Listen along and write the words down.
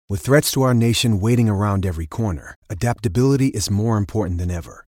With threats to our nation waiting around every corner, adaptability is more important than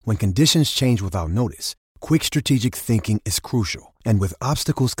ever. When conditions change without notice, quick strategic thinking is crucial. And with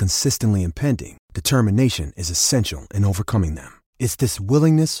obstacles consistently impending, determination is essential in overcoming them. It's this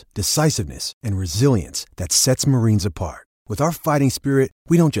willingness, decisiveness, and resilience that sets Marines apart. With our fighting spirit,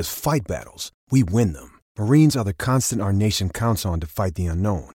 we don't just fight battles, we win them. Marines are the constant our nation counts on to fight the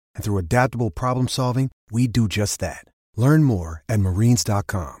unknown. And through adaptable problem solving, we do just that. Learn more at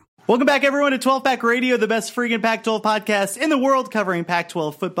marines.com. Welcome back, everyone, to 12 Pack Radio, the best freaking Pac-12 podcast in the world, covering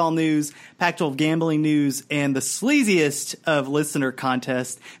Pac-12 football news, Pac-12 gambling news, and the sleaziest of listener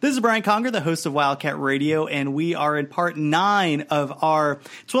contests. This is Brian Conger, the host of Wildcat Radio, and we are in part 9 of our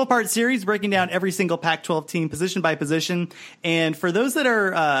 12-part series, breaking down every single Pac-12 team position by position. And for those that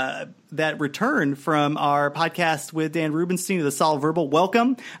are that return from our podcast with Dan Rubenstein of the Solid Verbal,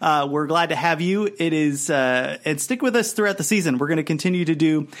 welcome. We're glad to have you. It is, and stick with us throughout the season. We're going to continue to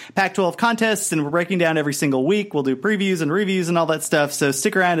do Pac-12 contests, and we're breaking down every single week. We'll do previews and reviews and all that stuff. So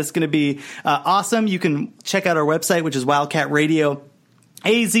stick around. It's going to be awesome. You can check out our website, which is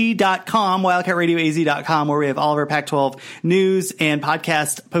wildcatradioaz.com, wildcatradioaz.com, where we have all of our Pac-12 news and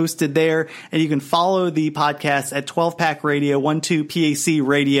podcast posted there. And you can follow the podcast at 12-Pack Radio, 12PAC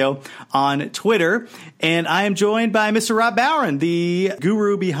Radio on Twitter. And I am joined by Mr. Rob Bowron, the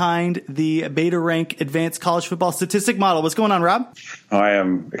guru behind the Beta Rank Advanced College Football Statistic Model. What's going on, Rob? I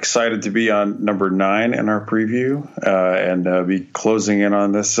am excited to be on number 9 in our preview and be closing in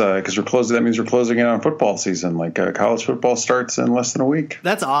on this because that means we're closing in on football season. Like college football starts in less than a week.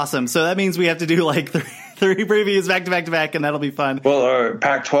 That's awesome. So that means we have to do like three previews back to back to back, and that'll be fun. Well,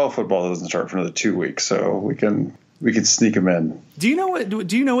 Pac-12 football doesn't start for another 2 weeks, so we can sneak them in. Do you know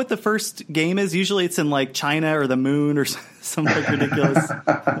what the first game is? Usually it's in like China or the moon or some like ridiculous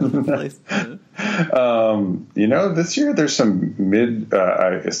place. This year there's some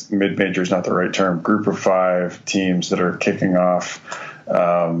mid-major is not the right term, group of 5 teams that are kicking off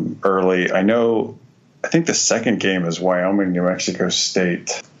early. I think the second game is Wyoming, New Mexico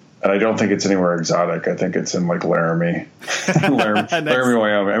State. And I don't think it's anywhere exotic. I think it's in like Laramie, Laramie,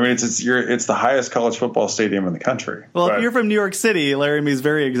 Wyoming. I mean, it's the highest college football stadium in the country. Well, if you're from New York City, Laramie is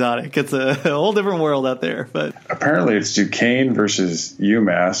very exotic. It's a whole different world out there. But apparently, it's Duquesne versus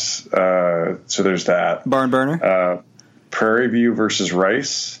UMass. So there's that. Barn burner. Prairie View versus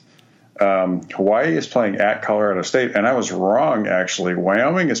Rice. Hawaii is playing at Colorado State, and I was wrong, actually.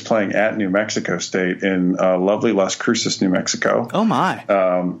 Wyoming is playing at New Mexico State in lovely Las Cruces, New Mexico. Oh, my.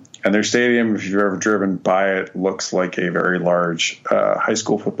 And their stadium, if you've ever driven by it, looks like a very large high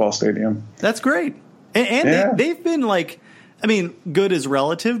school football stadium. That's great. And they've been like, I mean, good is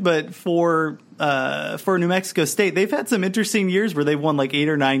relative, but for New Mexico State, they've had some interesting years where they've won like 8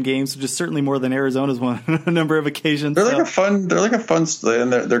 or 9 games, which is certainly more than Arizona's won on a number of occasions. They're like a fun,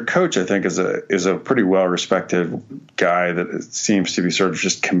 and their coach, I think, is a pretty well respected guy that seems to be sort of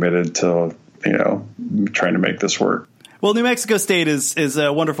just committed to, trying to make this work. Well, New Mexico State is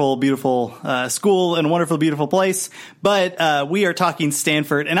a wonderful, beautiful school and a wonderful, beautiful place. But we are talking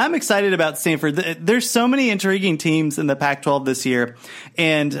Stanford, and I'm excited about Stanford. There's so many intriguing teams in the Pac-12 this year,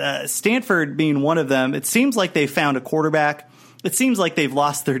 and Stanford being one of them. It seems like they found a quarterback. It seems like they've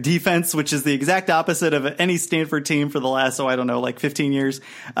lost their defense, which is the exact opposite of any Stanford team for the last, 15 years.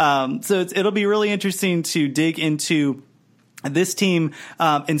 So it'll be really interesting to dig into this team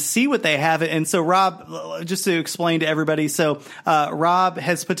and see what they have. And so, Rob, just to explain to everybody, Rob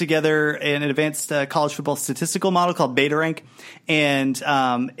has put together an advanced college football statistical model called Beta Rank, and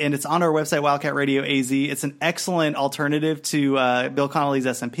it's on our website, Wildcat Radio AZ. It's an excellent alternative to Bill Connolly's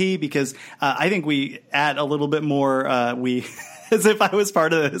S&P because I think we add a little bit more as if I was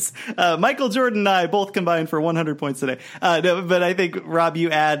part of this. Michael Jordan and I both combined for 100 points today. But I think, Rob, you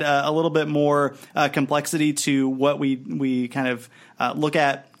add a little bit more complexity to what we kind of look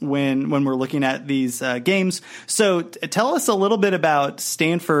at when we're looking at these games. So tell us a little bit about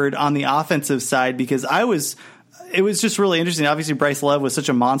Stanford on the offensive side, because it was just really interesting. Obviously, Bryce Love was such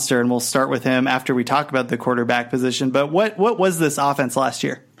a monster, and we'll start with him after we talk about the quarterback position. But what was this offense last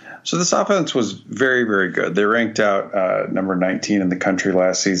year? So this offense was very, very good. They ranked out number 19 in the country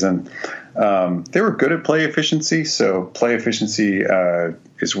last season. They were good at play efficiency. So play efficiency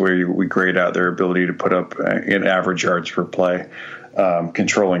is where we grade out their ability to put up in average yards per play,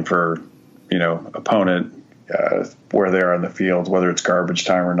 controlling for, opponent, where they are on the field, whether it's garbage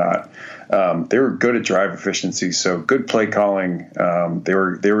time or not. They were good at drive efficiency, so good play calling. They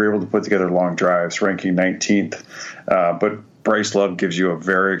were able to put together long drives, ranking 19th. But Bryce Love gives you a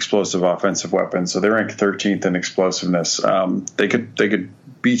very explosive offensive weapon, so they rank 13th in explosiveness. They could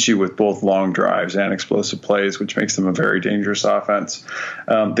beat you with both long drives and explosive plays, which makes them a very dangerous offense.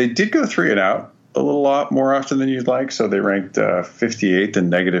 They did go 3 and out a little lot more often than you'd like, so they ranked 58th in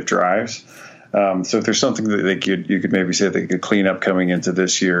negative drives. So if there's something that you could maybe say they could clean up coming into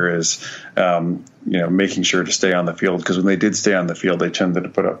this year is, making sure to stay on the field, because when they did stay on the field, they tended to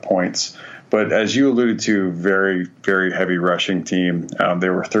put up points. But as you alluded to, very, very heavy rushing team. They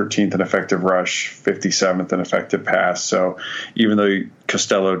were 13th in effective rush, 57th in effective pass. So even though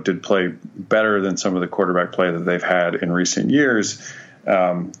Costello did play better than some of the quarterback play that they've had in recent years,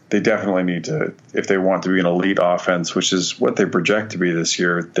 they definitely need to, if they want to be an elite offense, which is what they project to be this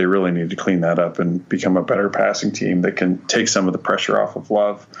year, they really need to clean that up and become a better passing team that can take some of the pressure off of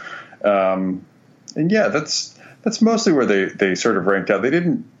Love. That's mostly where they sort of ranked out. They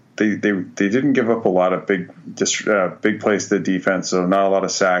didn't give up a lot of big plays to the defense, so not a lot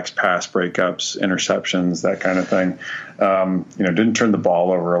of sacks, pass breakups, interceptions, that kind of thing. Didn't turn the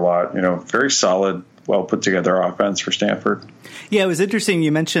ball over a lot. Very solid, well put together offense for Stanford. Yeah, it was interesting.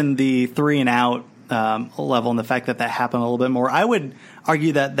 You mentioned the 3 and out level and the fact that happened a little bit more. I would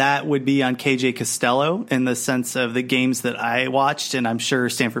argue that would be on KJ Costello in the sense of the games that I watched, and I'm sure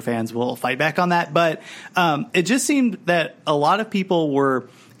Stanford fans will fight back on that. But it just seemed that a lot of people were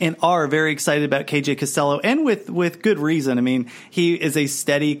and are very excited about KJ Costello, and with good reason. I mean, he is a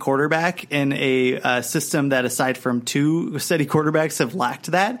steady quarterback in a system that, aside from 2 steady quarterbacks, have lacked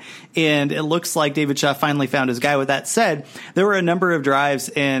that. And it looks like David Shaw finally found his guy. With that said, there were a number of drives,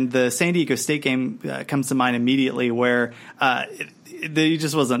 and the San Diego State game comes to mind immediately, where he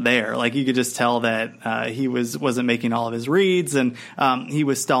just wasn't there. Like, you could just tell that he wasn't making all of his reads, and he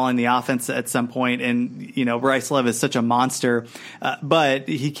was stalling the offense at some point. And Bryce Love is such a monster, but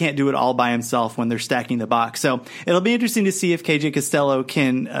he can't do it all by himself when they're stacking the box. So it'll be interesting to see if KJ Costello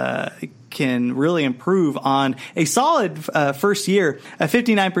can really improve on a solid first year, a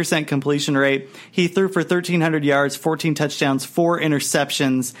 59% completion rate. He threw for 1,300 yards, 14 touchdowns, 4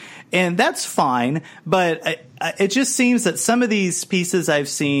 interceptions, and that's fine. But it just seems that some of these pieces I've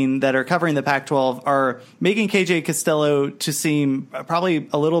seen that are covering the Pac-12 are making KJ Costello to seem probably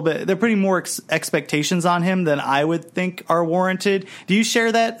a little bit, they're putting more expectations on him than I would think are warranted. Do you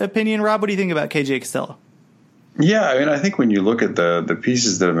share that opinion, Rob? What do you think about KJ Costello? Yeah, I mean, I think when you look at the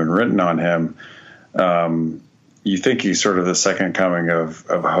pieces that have been written on him, you think he's sort of the second coming of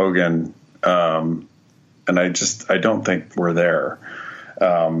Hogan, and I don't think we're there.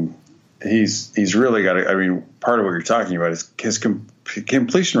 He's really got I mean, part of what you're talking about is his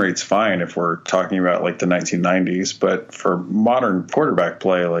completion rate's fine if we're talking about like the 1990s, but for modern quarterback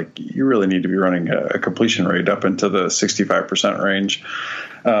play, like, you really need to be running a completion rate up into the 65% range.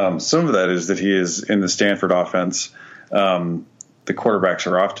 Some of that is that he is in the Stanford offense. The quarterbacks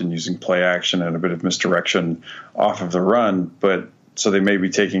are often using play action and a bit of misdirection off of the run, but so they may be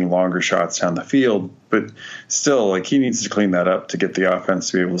taking longer shots down the field, but still, like, he needs to clean that up to get the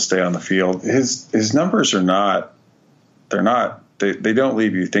offense to be able to stay on the field. His numbers are they don't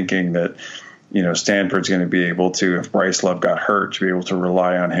leave you thinking that, Stanford's going to be able to, if Bryce Love got hurt, to be able to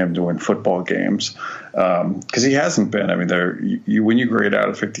rely on him to win football games. Because he hasn't been. I mean, when you grade out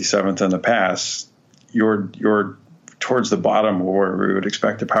at 57th in the pass, you're towards the bottom where we would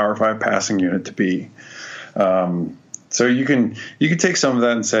expect a Power 5 passing unit to be. So you can take some of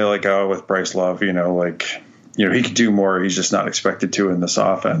that and say, like, oh, with Bryce Love, he could do more. He's just not expected to in this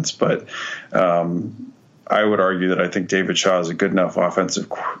offense. But I would argue that I think David Shaw is a good enough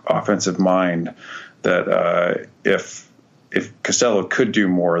offensive mind that if Costello could do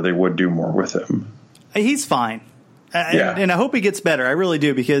more, they would do more with him. He's fine. And I hope he gets better. I really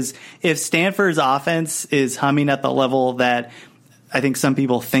do, because if Stanford's offense is humming at the level that I think some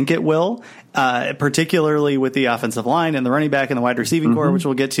people think it will, particularly with the offensive line and the running back and the wide receiving core, which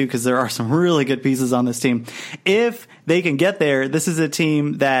we'll get to because there are some really good pieces on this team. If they can get there, this is a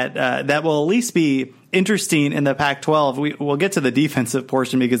team that will at least be interesting in the Pac-12. We'll get to the defensive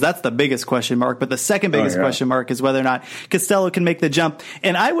portion because that's the biggest question mark. But the second biggest question mark is whether or not Costello can make the jump.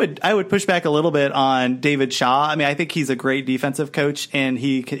 And I would push back a little bit on David Shaw. I mean, I think he's a great defensive coach and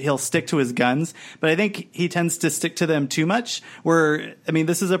he'll stick to his guns, but I think he tends to stick to them too much.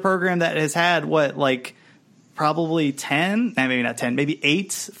 This is a program that has had probably 10, maybe not 10, maybe 8,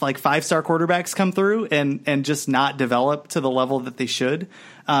 5-star quarterbacks come through and just not develop to the level that they should.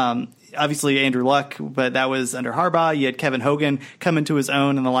 Obviously Andrew Luck, but that was under Harbaugh. You had Kevin Hogan come into his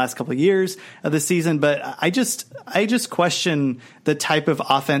own in the last couple of years of the season. But I just question the type of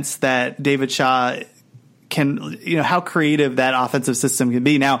offense that David Shaw can, how creative that offensive system can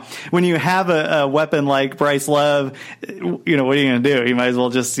be. Now, when you have a weapon like Bryce Love, what are you going to do? You might as well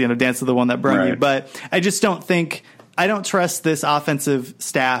just, dance to the one that brung you. But I just don't think I don't trust this offensive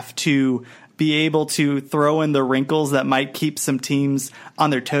staff to be able to throw in the wrinkles that might keep some teams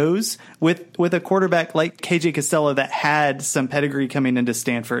on their toes with a quarterback like KJ Costello that had some pedigree coming into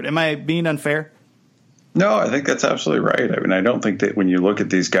Stanford. Am I being unfair? No, I think that's absolutely right. I mean, I don't think that when you look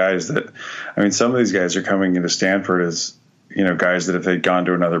at these guys some of these guys are coming into Stanford as, guys that if they'd gone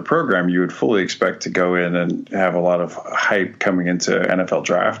to another program, you would fully expect to go in and have a lot of hype coming into NFL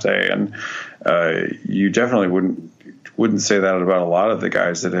draft day. And you definitely wouldn't say that about a lot of the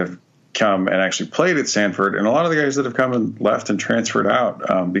guys that have come and actually played at Stanford, and a lot of the guys that have come and left and transferred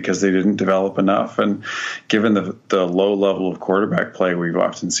out because they didn't develop enough. And given the low level of quarterback play we've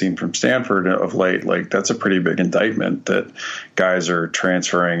often seen from Stanford of late, like that's a pretty big indictment that guys are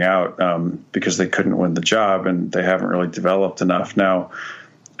transferring out because they couldn't win the job and they haven't really developed enough. Now,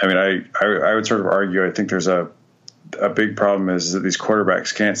 I mean, I would sort of argue, I think there's a big problem is that these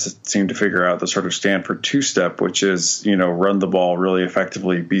quarterbacks can't seem to figure out the sort of Stanford two-step, which is, run the ball really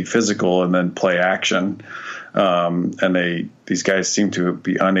effectively, be physical, and then play action. And these guys seem to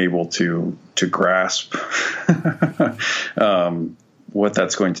be unable to grasp what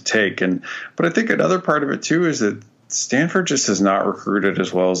that's going to take. But I think another part of it too is that Stanford just has not recruited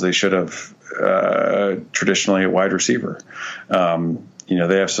as well as they should have traditionally at wide receiver.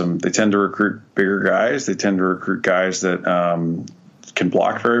 They tend to recruit bigger guys. They tend to recruit guys that can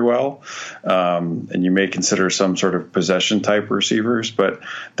block very well. And you may consider some sort of possession type receivers, but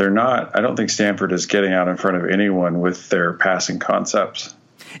they're not. I don't think Stanford is getting out in front of anyone with their passing concepts.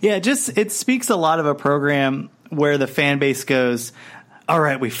 Yeah, it speaks a lot of a program where the fan base goes, all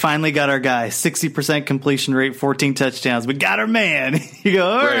right, we finally got our guy, 60% completion rate, 14 touchdowns. We got our man. You go,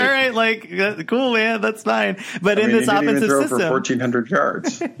 all right, like, cool, man, that's fine. But in this offensive system, for 1,400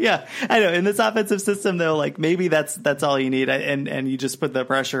 yards. Yeah, I know. In this offensive system, though, like maybe that's all you need, and you just put the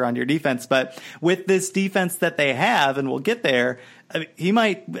pressure on your defense. But with this defense that they have, and we'll get there, he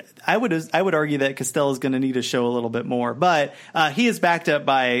might. I would argue that Costello is going to need to show a little bit more, but he is backed up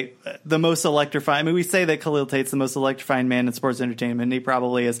by the most electrifying. I mean, we say that Khalil Tate's the most electrifying man in sports entertainment, and he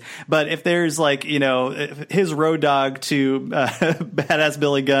probably is. But if there's his road dog to badass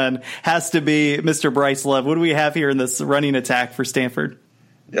Billy Gunn has to be Mr. Bryce Love. What do we have here in this running attack for Stanford?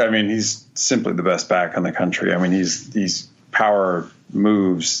 I mean, he's simply the best back in the country. I mean, he's power,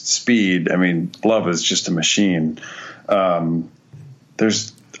 moves, speed. I mean, Love is just a machine. I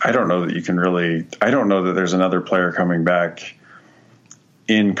don't know that there's another player coming back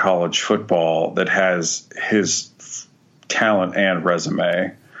in college football that has his talent and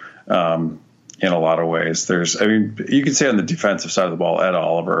resume in a lot of ways. You could say on the defensive side of the ball, Ed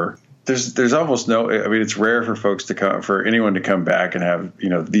Oliver, there's almost no, I mean, it's rare for anyone to come back and have,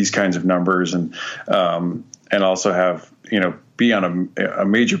 these kinds of numbers and also have, be on a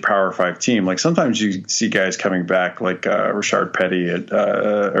major Power 5 team. Like sometimes you see guys coming back like Rashard Penny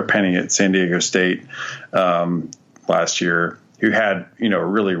at San Diego State last year, who had a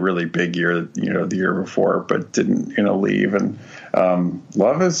really, really big year the year before, but didn't leave. And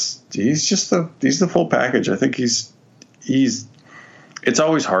Love he's the full package. I think he's it's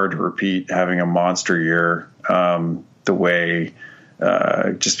always hard to repeat having a monster year the way.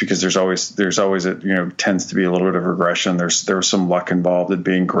 Just because there's always tends to be a little bit of regression. There was some luck involved in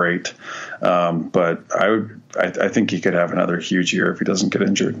being great, but I think he could have another huge year if he doesn't get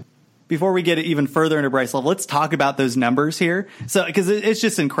injured. Before we get even further into Bryce Love, let's talk about those numbers here. So, because it's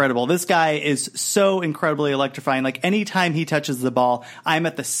just incredible. This guy is so incredibly electrifying. Like anytime he touches the ball, I'm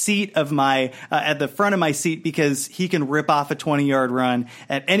at the seat of at the front of my seat because he can rip off a 20-yard run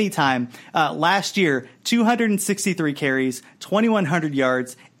at any time. Last year, 263 carries, 2,100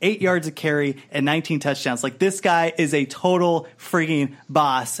 yards, 8 yards a carry, and 19 touchdowns. Like this guy is a total freaking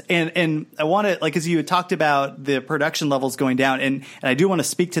boss. And I want to, as you had talked about the production levels going down, and I do want to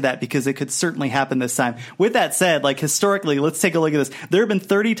speak to that because it could certainly happen this time. With that said, historically, let's take a look at this. There have been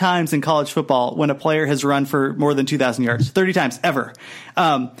 30 times in college football when a player has run for more than 2,000 yards. 30 times ever.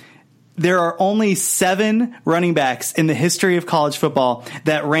 There are only 7 running backs in the history of college football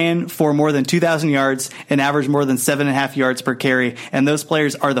that ran for more than 2,000 yards and averaged more than 7.5 yards per carry. And those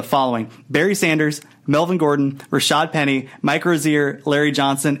players are the following: Barry Sanders, Melvin Gordon, Rashad Penny, Mike Rozier, Larry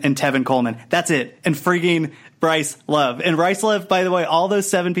Johnson, and Tevin Coleman. That's it. And freaking Bryce Love. And Bryce Love, by the way, all those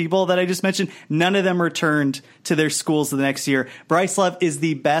 7 people that I just mentioned, none of them returned to their schools the next year. Bryce Love is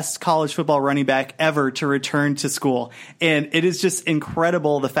the best college football running back ever to return to school. And it is just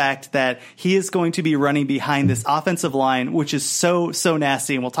incredible the fact that he is going to be running behind this offensive line, which is so, so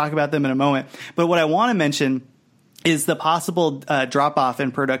nasty. And we'll talk about them in a moment. But what I want to mention is the possible drop off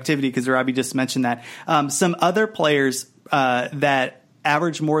in productivity, because Robbie just mentioned that. Some other players that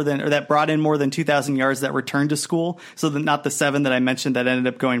that brought in more than 2,000 yards that returned to school. So not the 7 that I mentioned that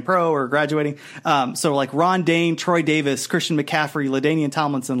ended up going pro or graduating. So like Ron Dane, Troy Davis, Christian McCaffrey, LaDainian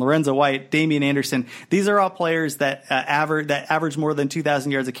Tomlinson, Lorenzo White, Damian Anderson. These are all players that average more than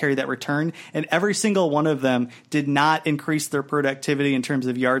 2,000 yards a carry that return. And every single one of them did not increase their productivity in terms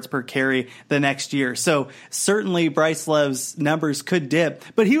of yards per carry the next year. So certainly Bryce Love's numbers could dip,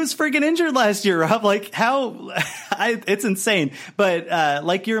 but he was freaking injured last year, Rob. Like it's insane. But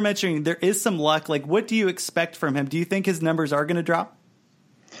like you were mentioning, there is some luck. Like, what do you expect from him? Do you think his numbers are going to drop?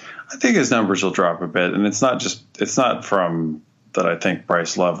 I think his numbers will drop a bit, and it's not from that I think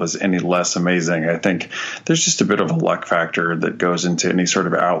Bryce Love was any less amazing. I think there's just a bit of a luck factor that goes into any sort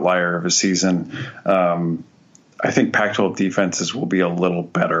of outlier of a season. I think Pac-12 defenses will be a little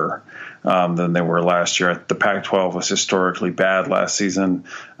better than they were last year. The Pac-12 was historically bad last season.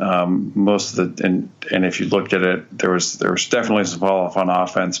 Most of the and if you looked at it, there was definitely some fall off on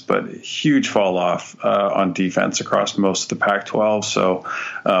offense, but huge fall off on defense across most of the Pac-12. So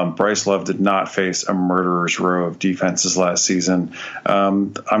Bryce Love did not face a murderer's row of defenses last season.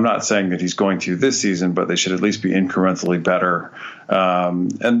 I'm not saying that he's going to this season, but they should at least be incrementally better.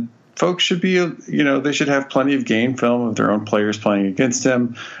 And folks should be, they should have plenty of game film of their own players playing against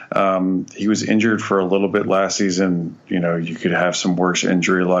him. He was injured for a little bit last season. You could have some worse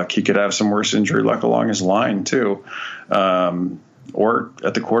injury luck. He could have some worse injury luck along his line too, or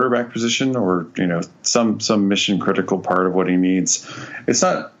at the quarterback position, or some mission critical part of what he needs. It's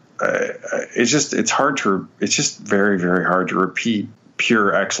not. It's just very, very hard to repeat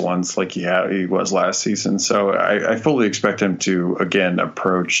pure excellence like he was last season. So I fully expect him to, again,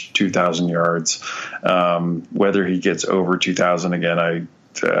 approach 2,000 yards. Whether he gets over 2,000 again, I'd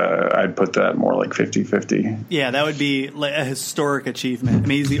put that more like 50-50. Yeah, that would be like a historic achievement. I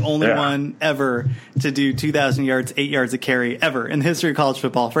mean, he's the only one ever to do 2,000 yards, 8 yards a carry ever in the history of college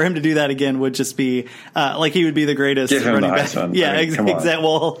football. For him to do that again would just be like he would be the greatest running back. Yeah, exactly.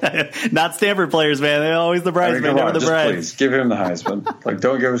 Well, not Stanford players, man. They're always the bridesmaid, never the bride. Please give him the Heisman. Like,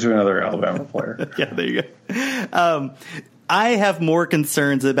 don't give it to another Alabama player. Yeah, there you go. I have more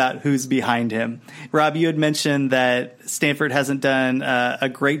concerns about who's behind him. Rob, you had mentioned that Stanford hasn't done a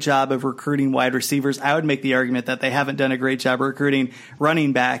great job of recruiting wide receivers. I would make the argument that they haven't done a great job recruiting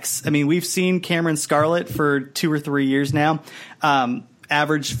running backs. I mean, we've seen Cameron Scarlett for 2 or 3 years now.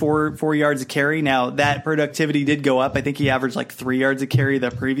 Averaged 4 yards a carry. Now that productivity did go up. I think he averaged like 3 yards a carry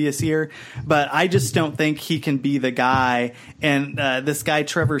the previous year, but I just don't think he can be the guy. And this guy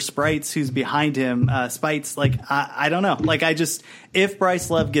Trevor Spites, who's behind him, Spites, like I don't know. Like if Bryce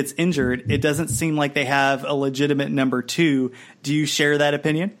Love gets injured, it doesn't seem like they have a legitimate number 2. Do you share that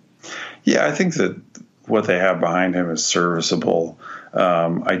opinion? Yeah, I think that what they have behind him is serviceable.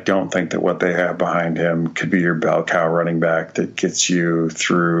 I don't think that what they have behind him could be your bell cow running back that gets you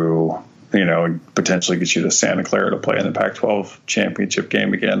through, potentially gets you to Santa Clara to play in the Pac-12 championship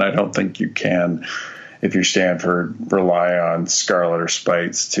game again. I don't think you can, if you're Stanford, rely on Scarlett or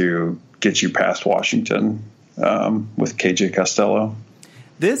Spites to get you past Washington with KJ Costello.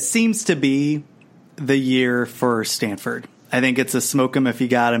 This seems to be the year for Stanford. I think it's a smoke 'em if you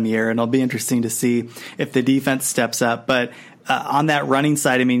got 'em year, and it'll be interesting to see if the defense steps up. But on that running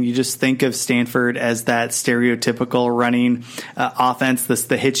side, I mean, you just think of Stanford as that stereotypical running offense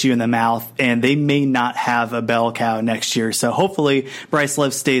that hits you in the mouth, and they may not have a bell cow next year. So hopefully Bryce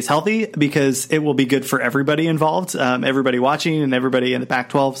Love stays healthy, because it will be good for everybody involved, everybody watching and everybody in the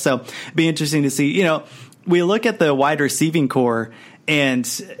Pac-12. So it'd be interesting to see. We look at the wide receiving core, and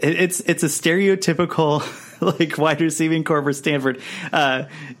it's a stereotypical like wide receiving core for Stanford.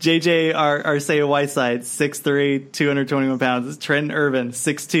 JJ Arcega-Whiteside, 6'3", 221 pounds. Trenton Irvin,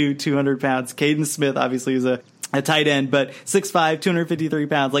 6'2", 200 pounds. Caden Smith, obviously, is a tight end, but 6'5", 253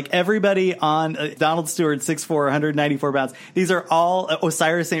 pounds. Like everybody on Donald Stewart, 6'4", 194 pounds. These are all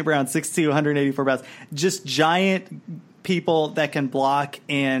Osiris St. Brown, 6'2", 184 pounds. Just giant people that can block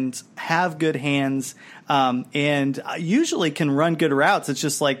and have good hands, and usually can run good routes. It's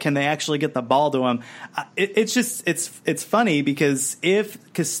just like, can they actually get the ball to them? It's funny, because if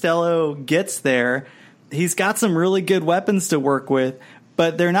Costello gets there, he's got some really good weapons to work with,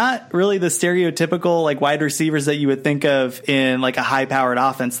 but they're not really the stereotypical like wide receivers that you would think of in like a high powered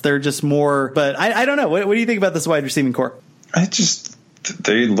offense. They're just more, but I don't know. What do you think about this wide receiving core?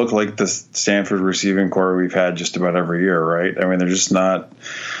 They look like the Stanford receiving core we've had just about every year, right? I mean, they're just not.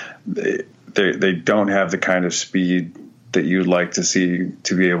 They don't have the kind of speed that you'd like to see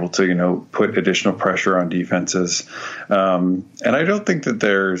to be able to, put additional pressure on defenses. And I don't think that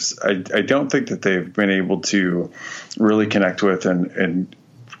I don't think that they've been able to really connect with and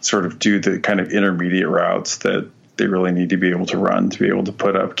sort of do the kind of intermediate routes that they really need to be able to run, to be able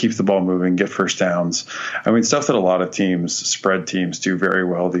to keep the ball moving, get first downs. I mean, stuff that a lot of teams, spread teams, do very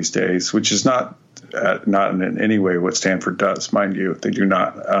well these days, which is not in any way what Stanford does, mind you. They do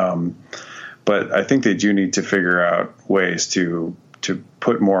not. But I think they do need to figure out ways to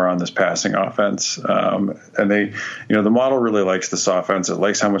put more on this passing offense. And they, the model really likes this offense. It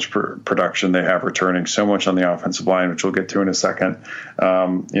likes how much production they have returning, so much on the offensive line, which we'll get to in a second.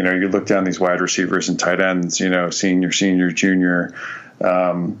 You look down these wide receivers and tight ends, senior, junior,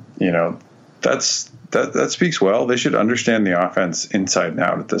 that speaks well. They should understand the offense inside and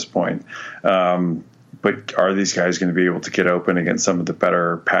out at this point. But are these guys going to be able to get open against some of the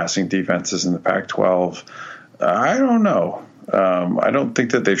better passing defenses in the Pac-12? I don't know. I don't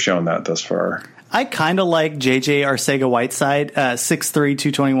think that they've shown that thus far. I kind of like JJ Arcega-Whiteside, 6'3",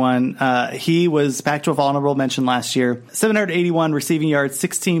 221. He was Pac-12 honorable mention last year. 781 receiving yards,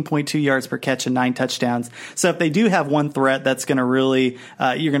 16.2 yards per catch, and 9 touchdowns. So if they do have one threat that's going to really,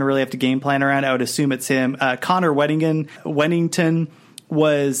 you're going to really have to game plan around, I would assume it's him. Connor Weddington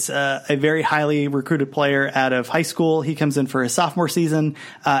was a very highly recruited player out of high school. He comes in for his sophomore season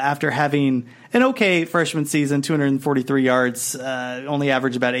after having an okay freshman season, 243 yards, only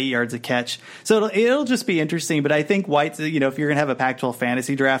average about 8 yards a catch. So it'll just be interesting. But I think if you're going to have a Pac-12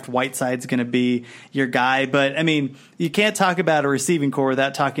 fantasy draft, Whiteside's going to be your guy. But, I mean, you can't talk about a receiving core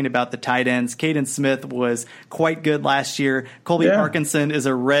without talking about the tight ends. Caden Smith was quite good last year. Colby Parkinson is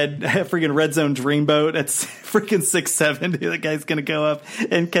a freaking red zone dreamboat. It's freaking 6'7". The guy's going to go up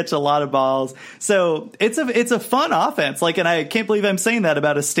and catch a lot of balls. So it's a fun offense. And I can't believe I'm saying that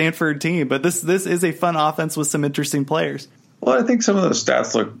about a Stanford team, but this is a fun offense with some interesting players. Well, I think some of those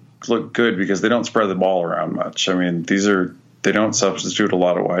stats look good because they don't spread the ball around much. I mean, they don't substitute a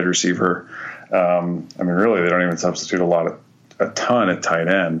lot of wide receiver. Really, they don't even substitute a ton at tight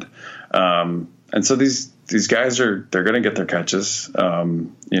end. And so these guys they're going to get their catches,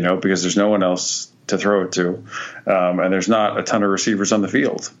 because there's no one else to throw it to, and there's not a ton of receivers on the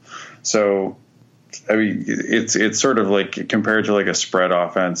field. So, I mean, it's sort of like compared to like a spread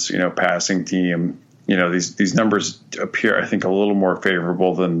offense, passing team. These numbers appear, I think, a little more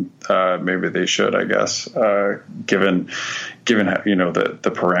favorable than maybe they should, I guess, given how,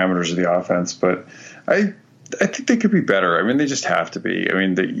 the parameters of the offense. But I think they could be better. I mean, they just have to be. I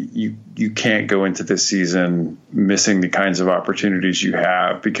mean, you can't go into this season missing the kinds of opportunities you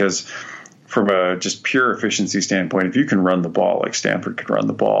have, because from a just pure efficiency standpoint, if you can run the ball like Stanford can run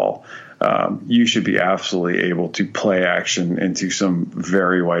the ball, you should be absolutely able to play action into some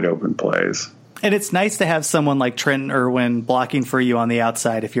very wide open plays. And it's nice to have someone like Trenton Irwin blocking for you on the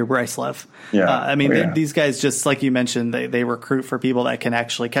outside if you're Bryce Love. Yeah. These guys, just like you mentioned, they recruit for people that can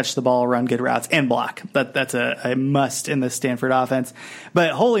actually catch the ball, run good routes, and block. That's a must in the Stanford offense.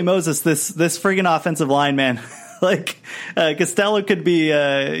 But holy Moses, this friggin' offensive line, man. Costello could be,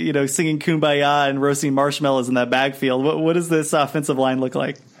 singing Kumbaya and roasting marshmallows in that backfield. What does this offensive line look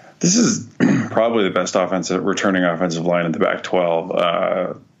like? This is probably the best returning offensive line in the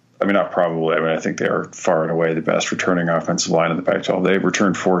Pac-12. Not probably. I think they are far and away the best returning offensive line in the Pac-12. They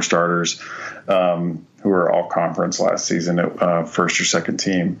returned 4 starters who were all conference last season at first or second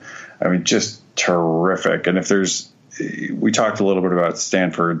team. Just terrific. And we talked a little bit about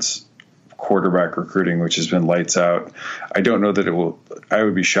Stanford's quarterback recruiting, which has been lights out. I don't know that it will. I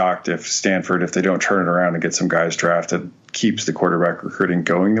would be shocked if Stanford, if they don't turn it around and get some guys drafted, keeps the quarterback recruiting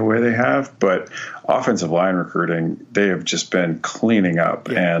going the way they have. But offensive line recruiting, they have just been cleaning up,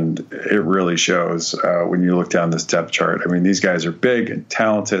 and it really shows when you look down this depth chart. These guys are big and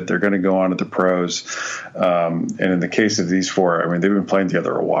talented. They're going to go on to the pros. And in the case of these 4, they've been playing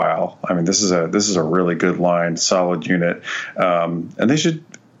together a while. This is a really good line, solid unit, and they should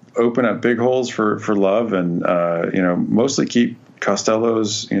open up big holes for Love and, mostly keep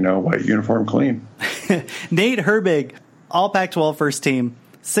Costello's, white uniform clean. Nate Herbig, all Pac-12 first team,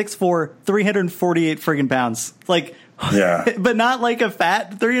 6'4", 348 friggin' pounds. But not like a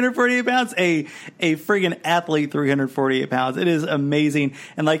fat 348 pounds, a friggin' athlete 348 pounds. It is amazing.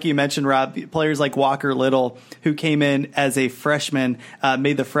 And like you mentioned, Rob, players like Walker Little, who came in as a freshman,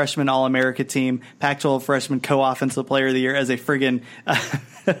 made the freshman All-America team, Pac-12 freshman co-offensive player of the year as a friggin'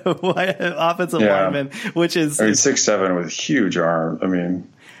 offensive lineman, which is 6'7" with huge arm.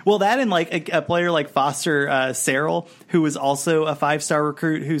 Well, that and a player like Foster Sarrell, who was also a 5-star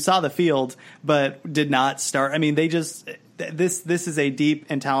recruit who saw the field but did not start. This is a deep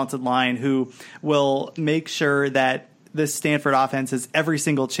and talented line who will make sure that this Stanford offense has every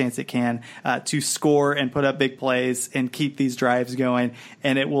single chance it can to score and put up big plays and keep these drives going.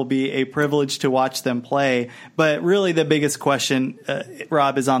 And it will be a privilege to watch them play. But really the biggest question,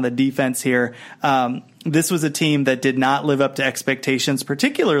 Rob, is on the defense here. this was a team that did not live up to expectations,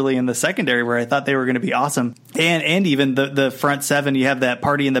 particularly in the secondary where I thought they were going to be awesome. And even the front seven, you have that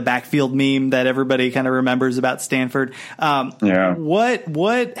party in the backfield meme that everybody kind of remembers about Stanford.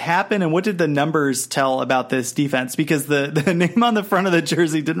 What happened and what did the numbers tell about this defense? Because the name on the front of the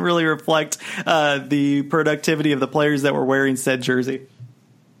jersey didn't really reflect the productivity of the players that were wearing said jersey.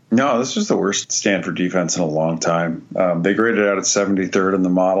 No, this was the worst Stanford defense in a long time. They graded out at 73rd in the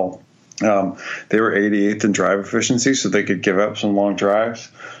model. They were 88th in drive efficiency, so they could give up some long drives,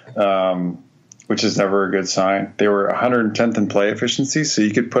 which is never a good sign. They were 110th in play efficiency, so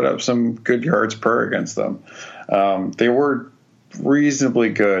you could put up some good yards per against them. They were reasonably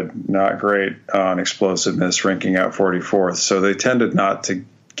good, not great on explosiveness, ranking out 44th. So they tended not to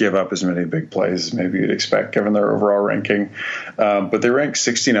give up as many big plays as maybe you'd expect given their overall ranking. But they ranked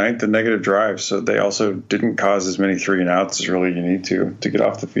 69th in negative drives, so they also didn't cause as many 3-and-outs as really you need to get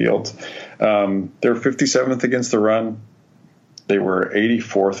off the field. They were 57th against the run. They were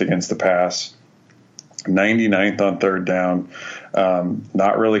 84th against the pass, 99th on third down,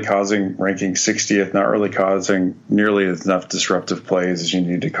 not really ranking 60th, not really causing nearly enough disruptive plays as you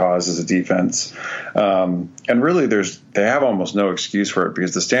need to cause as a defense. And really they have almost no excuse for it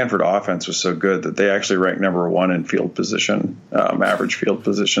because the Stanford offense was so good that they actually ranked number 1 in field position, average field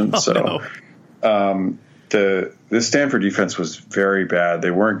position. The Stanford defense was very bad.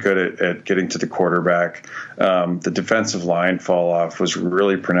 They weren't good at getting to the quarterback. The defensive line fall off was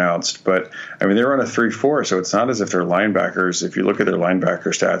really pronounced. But, I mean, they were on a 3-4, so it's not as if their linebackers, if you look at their linebacker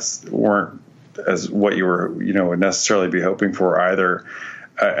stats, weren't as what you would necessarily be hoping for either.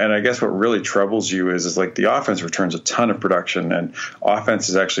 And I guess what really troubles you is like the offense returns a ton of production, and offense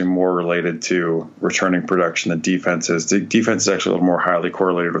is actually more related to returning production than defense is. The defense is actually a little more highly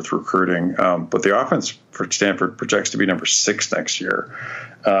correlated with recruiting. But the offense for Stanford projects to be number 6 next year.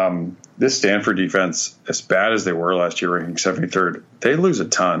 This Stanford defense, as bad as they were last year, ranking 73rd, they lose a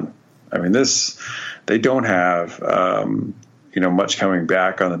ton. I mean, they don't have much coming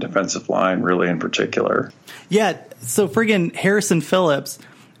back on the defensive line, really, in particular. Yeah, so friggin' Harrison Phillips,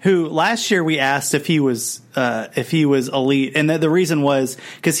 who last year we asked if he was elite, and the reason was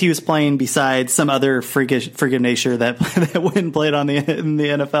because he was playing beside some other friggin' nature that went and played in the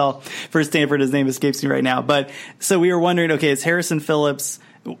NFL for Stanford. His name escapes me right now, but so we were wondering, okay, is Harrison Phillips,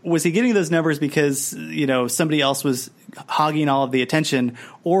 was he getting those numbers because somebody else was hogging all of the attention,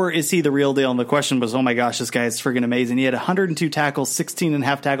 or is he the real deal? And the question was, oh my gosh, this guy is friggin' amazing. He had 102 tackles,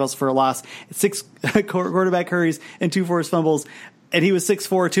 16.5 tackles for a loss, 6 quarterback hurries, and 2 forced fumbles. And he was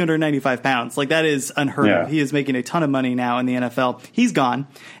 6'4", 295 pounds. Like, that is unheard of. He is making a ton of money now in the NFL. He's gone.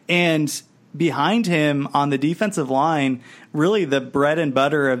 And behind him on the defensive line, really the bread and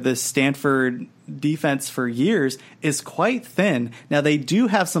butter of this Stanford defense for years is quite thin. Now, they do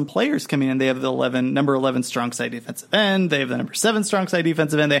have some players coming in. They have the number 11 strong side defensive end. They have the number 7 strong side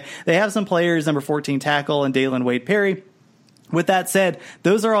defensive end. They have some players, number 14 tackle and Dalen Wade-Perry. With that said,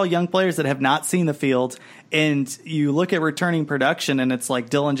 those are all young players that have not seen the field, and you look at returning production, and it's like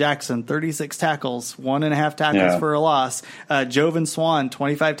Dylan Jackson, 36 tackles, 1.5 tackles for a loss. Jovan Swan,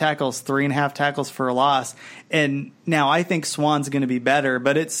 25 tackles, 3.5 tackles for a loss. And now I think Swan's going to be better,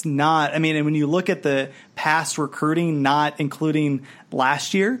 but it's not. I mean, and when you look at the past recruiting, not including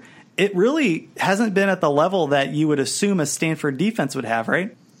last year, it really hasn't been at the level that you would assume a Stanford defense would have,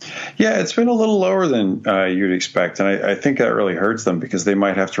 right? Yeah, it's been a little lower than you'd expect, and I think that really hurts them because they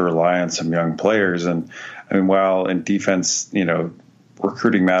might have to rely on some young players. And I mean, while in defense,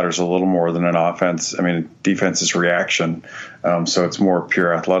 recruiting matters a little more than an offense. I mean, defense is reaction, so it's more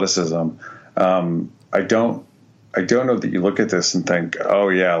pure athleticism. I don't know that you look at this and think, oh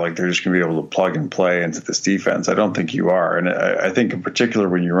yeah, like they're just going to be able to plug and play into this defense. I don't think you are. And I think in particular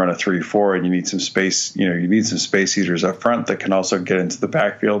when you run a 3-4 and you need some space, you need some space eaters up front that can also get into the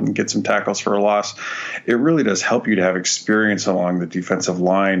backfield and get some tackles for a loss. It really does help you to have experience along the defensive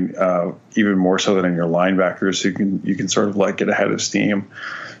line, even more so than in your linebackers who you can sort of like get ahead of steam.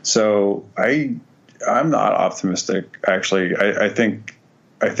 So I'm not optimistic, actually. I think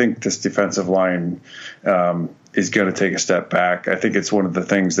this defensive line is going to take a step back. I think it's one of the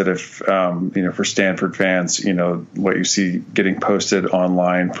things that if, for Stanford fans, what you see getting posted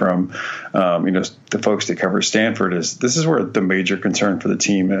online from, the folks that cover Stanford this is where the major concern for the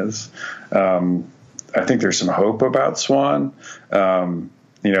team is. I think there's some hope about Swan, but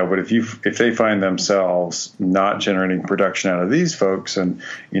if they find themselves not generating production out of these folks and,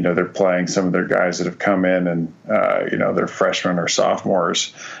 they're playing some of their guys that have come in and, they're freshmen or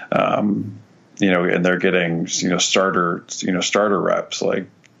sophomores, and they're getting, starter reps, like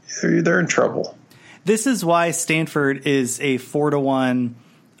they're in trouble. This is why Stanford is a 4-1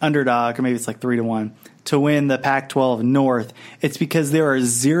 underdog, or maybe it's like 3-1 to win the Pac-12 North, it's because there are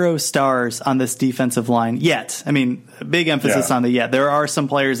 0 stars on this defensive line yet. I mean, big emphasis on the yet. There are some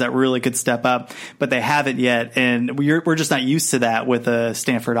players that really could step up, but they haven't yet, and we're just not used to that with the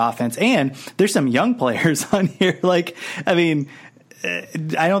Stanford offense. And there's some young players on here. Like, I mean,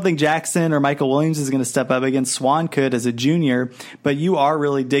 I don't think Jackson or Michael Williams is going to step up against. Swan could as a junior, but you are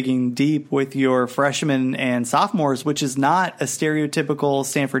really digging deep with your freshmen and sophomores, which is not a stereotypical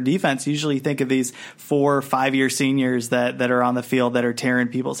Stanford defense. Usually you think of these 4 or 5 year seniors that are on the field that are tearing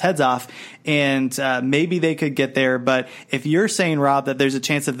people's heads off, and maybe they could get there. But if you're saying, Rob, that there's a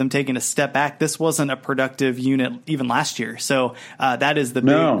chance of them taking a step back, this wasn't a productive unit even last year. So that is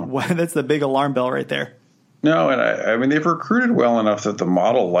that's the big alarm bell right there. No, and I mean, they've recruited well enough that the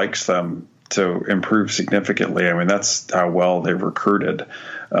model likes them to improve significantly. I mean, that's how well they've recruited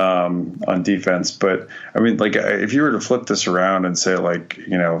on defense. But I mean, like, if you were to flip this around and say, like,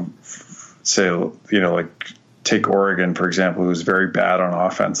 take Oregon, for example, who was very bad on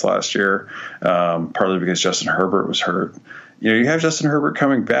offense last year, partly because Justin Herbert was hurt. You have Justin Herbert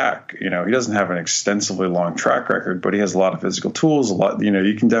coming back. He doesn't have an extensively long track record, but he has a lot of physical tools.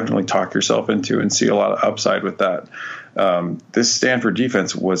 You can definitely talk yourself into and see a lot of upside with that. This Stanford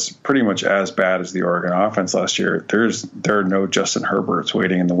defense was pretty much as bad as the Oregon offense last year. There are no Justin Herberts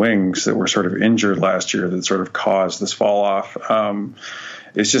waiting in the wings that were sort of injured last year that sort of caused this fall off.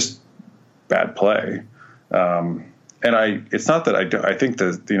 It's just bad play. And it's not that I think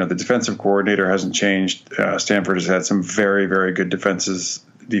the defensive coordinator hasn't changed. Stanford has had some very, very good defenses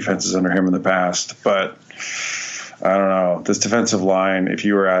under him in the past, but I don't know. This defensive line, if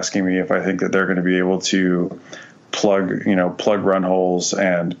you were asking me if I think that they're going to be able to plug run holes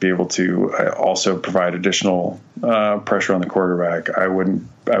and be able to also provide additional pressure on the quarterback, I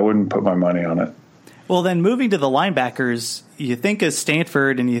wouldn't put my money on it. Well, then moving to the linebackers, you think of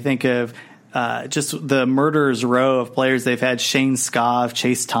Stanford and you think of just the murderer's row of players they've had: Shane Scov,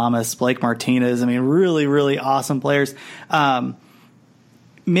 Chase Thomas, Blake Martinez. I mean, really, really awesome players.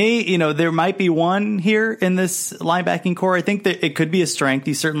 There might be one here in this linebacking core. I think that it could be a strength.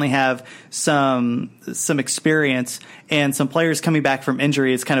 You certainly have some experience and some players coming back from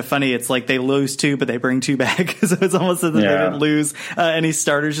injury. It's kind of funny. It's like they lose 2, but they bring 2 back. So it's almost as if they didn't lose any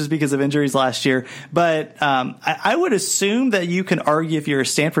starters just because of injuries last year. But I would assume that you can argue, if you're a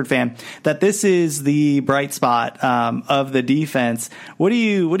Stanford fan, that this is the bright spot of the defense. What do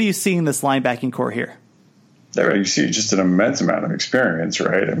you see in this linebacking core here? You see just an immense amount of experience,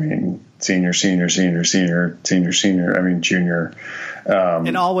 right? I mean, senior. I mean, junior,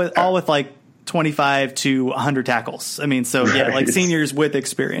 and all with like 25 to 100 tackles. I mean, so like seniors with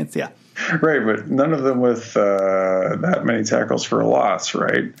experience, right. But none of them with that many tackles for a loss,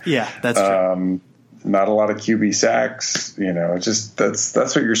 right? Yeah, that's true. Not a lot of QB sacks, just that's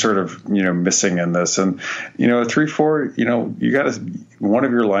what you're sort of, missing in this. And, a 3-4, you got one of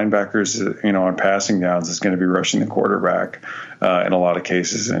your linebackers, on passing downs is going to be rushing the quarterback in a lot of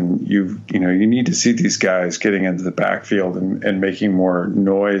cases. And you need to see these guys getting into the backfield and making more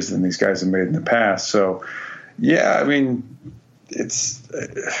noise than these guys have made in the past. So, I mean, it's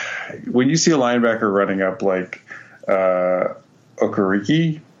when you see a linebacker running up like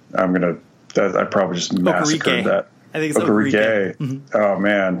Okereke, I probably just massacred that. I think it's Okereke. Mm-hmm. Oh,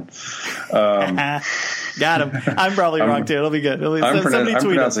 man. Got him. I'm probably wrong, too. It'll be good. I'm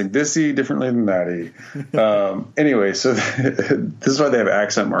pronouncing this-y differently than that-y. Anyway, so this is why they have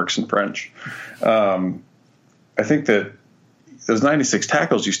accent marks in French. I think that those 96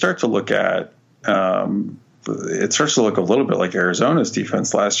 tackles, you start to look at it starts to look a little bit like Arizona's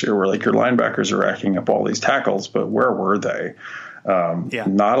defense last year, where like your linebackers are racking up all these tackles, but where were they?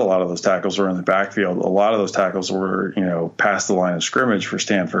 Not a lot of those tackles were in the backfield. A lot of those tackles were, past the line of scrimmage for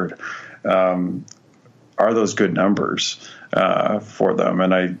Stanford. Are those good numbers for them?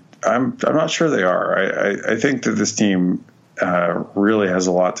 And I'm not sure they are. I think that this team really has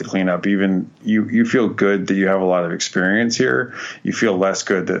a lot to clean up. Even you feel good that you have a lot of experience here. You feel less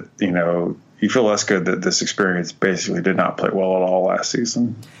good that this experience basically did not play well at all last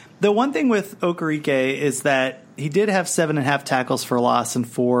season. The one thing with Okereke is that he did have 7.5 tackles for loss and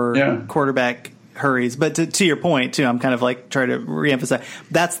 4 quarterback hurries. But to your point, too, I'm kind of like trying to reemphasize,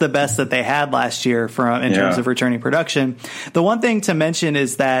 that's the best that they had last year in terms of returning production. The one thing to mention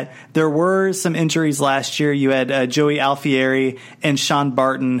is that there were some injuries last year. You had Joey Alfieri and Sean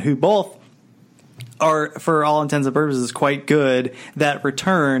Barton, who both are, for all intents and purposes, quite good, that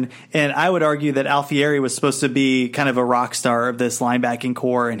return. And I would argue that Alfieri was supposed to be kind of a rock star of this linebacking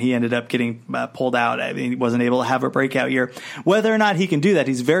core, and he ended up getting pulled out. I mean, he wasn't able to have a breakout year. Whether or not he can do that,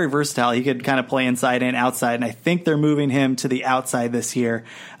 he's very versatile. He could kind of play inside and outside, and I think they're moving him to the outside this year.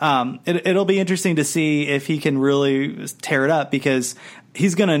 It'll be interesting to see if he can really tear it up, because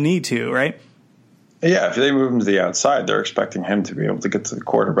he's going to need to, right? Yeah, if they move him to the outside, they're expecting him to be able to get to the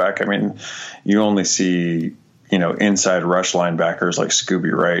quarterback. I mean, you only see, inside rush linebackers like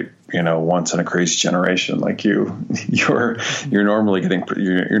Scooby Wright, once in a crazy generation. Like you're normally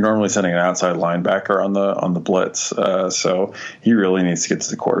sending an outside linebacker on the blitz. So he really needs to get to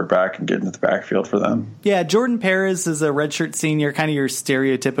the quarterback and get into the backfield for them. Yeah, Jordan Perez is a redshirt senior, kind of your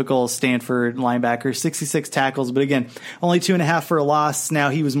stereotypical Stanford linebacker, 66 tackles, but again, only 2.5 for a loss. Now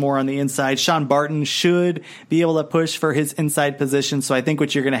he was more on the inside. Sean Barton should be able to push for his inside position. So I think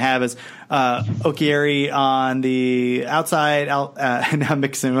what you're going to have is Okieri on the outside. Now I'm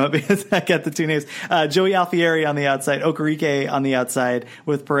mixing them up because I got the two names. Joey Alfieri on the outside, Okereke on the outside,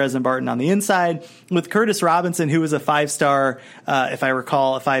 with Perez and Barton on the inside, with Curtis Robinson, who was a 5-star, if I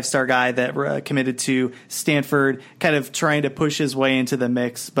recall, a 5-star guy that committed to Stanford, kind of trying to push his way into the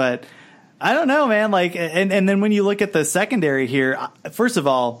mix. But I don't know, man. Like, and then when you look at the secondary here, first of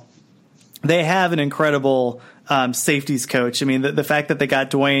all, they have an incredible safeties coach. I mean, the fact that they got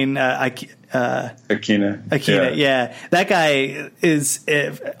Dwayne Akina, yeah, that guy is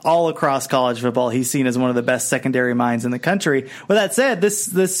all across college football. He's seen as one of the best secondary minds in the country. With that said,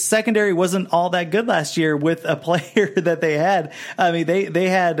 this secondary wasn't all that good last year with a player that they had. I mean,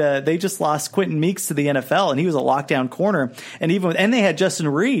 they just lost Quentin Meeks to the NFL, and he was a lockdown corner. And they had Justin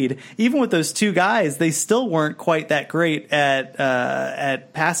Reed. Even with those two guys, they still weren't quite that great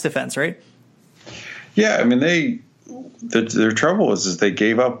at pass defense, right? Yeah, I mean, their trouble is they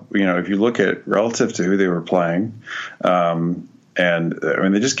gave up. If you look at relative to who they were playing, and I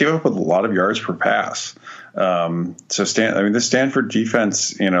mean, they just gave up with a lot of yards per pass. So the Stanford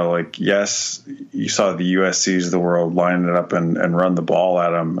defense, yes, you saw the USCs of the world line it up and run the ball at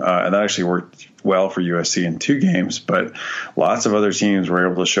them, and that actually worked well for USC in 2 games. But lots of other teams were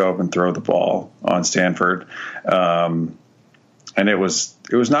able to show up and throw the ball on Stanford. And it was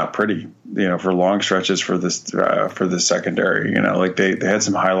not pretty, for long stretches for this secondary. They had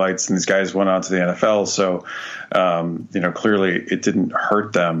some highlights, and these guys went on to the NFL. So, clearly it didn't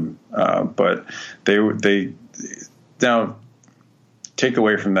hurt them. But they now take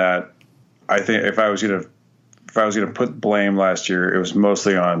away from that. I think if I was going to put blame last year, it was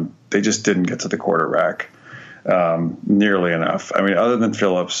mostly on they just didn't get to the quarterback nearly enough. I mean, other than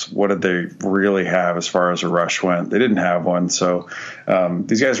Phillips, what did they really have as far as a rush went? They didn't have one. So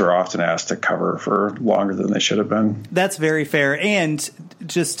these guys were often asked to cover for longer than they should have been. That's very fair. And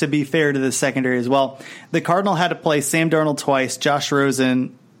just to be fair to the secondary as well, the Cardinal had to play Sam Darnold twice, Josh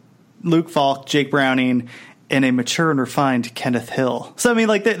Rosen, Luke Falk, Jake Browning, and a mature and refined Kenneth Hill. So, I mean,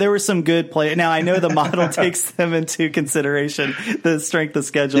 there was some good play. Now, I know the model takes them into consideration, the strength of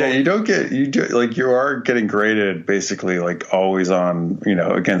schedule. Yeah, you are getting graded basically always on,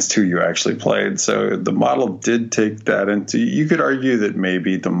 against who you actually played. So the model did take that into, you could argue that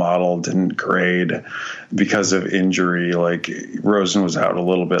maybe the model didn't grade because of injury. Rosen was out a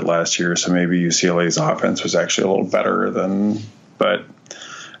little bit last year, so maybe UCLA's offense was actually a little better but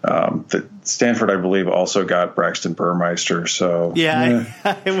Stanford, I believe, also got Braxton Burmeister. So yeah.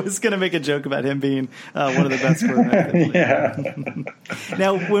 I was going to make a joke about him being one of the best quarterbacks. Yeah.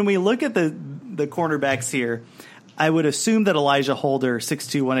 Now, when we look at the cornerbacks here, I would assume that Elijah Holder,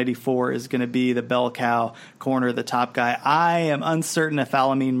 6'2", 184, is going to be the bell cow corner, the top guy. I am uncertain if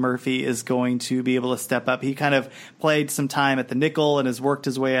Alameen Murphy is going to be able to step up. He kind of played some time at the nickel and has worked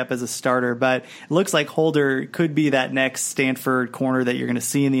his way up as a starter, but it looks like Holder could be that next Stanford corner that you're going to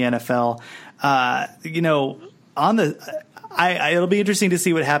see in the NFL. It'll be interesting to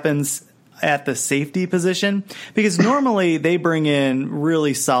see what happens at the safety position, because normally they bring in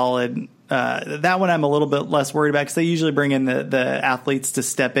really solid. That one I'm a little bit less worried about, because they usually bring in the athletes to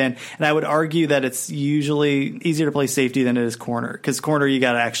step in. And I would argue that it's usually easier to play safety than it is corner, because corner, you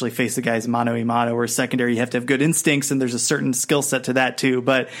got to actually face the guys mano a mano, whereas secondary, you have to have good instincts, and there's a certain skill set to that too.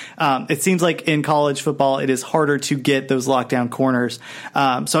 But it seems like in college football, it is harder to get those lockdown corners.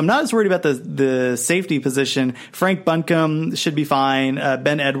 So I'm not as worried about the safety position. Frank Buncombe should be fine.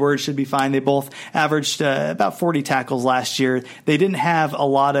 Ben Edwards should be fine. They both averaged about 40 tackles last year. They didn't have a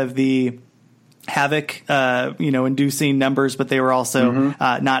lot of the havoc, inducing numbers, but they were also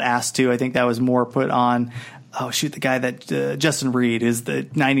not asked to. I think that was more put on the guy that Justin Reed is the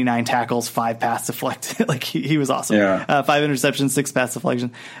 99 tackles, 5 pass deflected. Like he was awesome. Yeah. 5 interceptions, 6 pass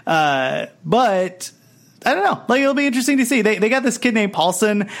deflection. But I don't know. Like, it'll be interesting to see. They got this kid named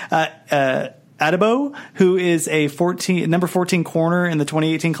Paulson Adebo, who is a number 14 corner in the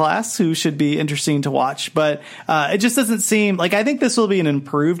 2018 class, who should be interesting to watch. But it just doesn't seem like, I think this will be an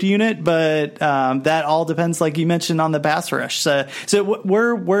improved unit, but that all depends, like you mentioned, on the pass rush. So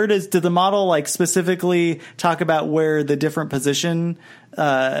where did the model like specifically talk about where the different position,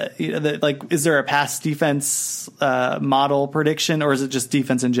 is there a pass defense model prediction, or is it just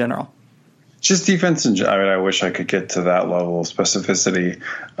defense in general? Just defense, and I mean, I wish I could get to that level of specificity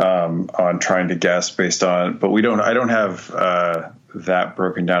on trying to guess based on, but we don't. I don't have that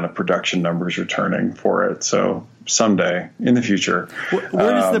broken down of production numbers returning for it. So someday in the future,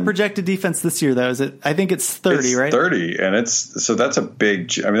 where is the projected defense this year? Though, is it? I think it's 30, it's right? 30, and that's a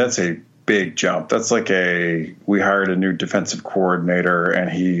big. I mean, that's a big jump. That's like we hired a new defensive coordinator, and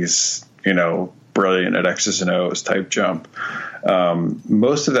he's brilliant at X's and O's type jump.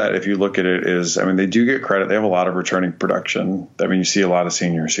 Most of that, if you look at it, is, I mean, they do get credit. They have a lot of returning production. I mean, you see a lot of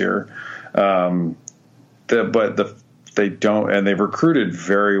seniors here. They don't, and they've recruited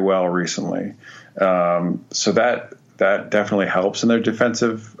very well recently. So that definitely helps in their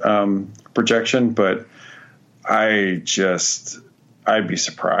defensive projection. But I'd be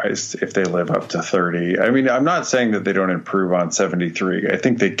surprised if they live up to 30. I mean, I'm not saying that they don't improve on 73. I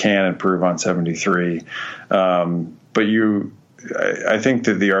think they can improve on 73. But I think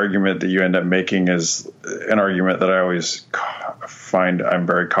that the argument that you end up making is an argument that I always find I'm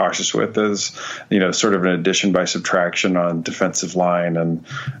very cautious with, is, sort of an addition by subtraction on defensive line. And,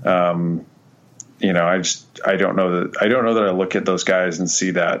 I don't know that I look at those guys and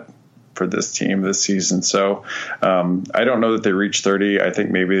see that for this team this season. So I don't know that they reach 30. I think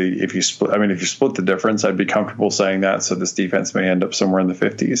maybe if you split the difference, I'd be comfortable saying that. So this defense may end up somewhere in the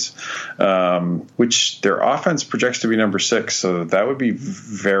 50s, which their offense projects to be number 6. So that would be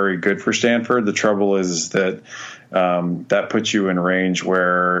very good for Stanford. The trouble is that that puts you in range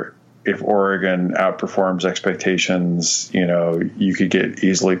where if Oregon outperforms expectations, you could get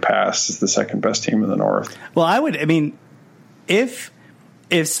easily passed as the second best team in the North. Well,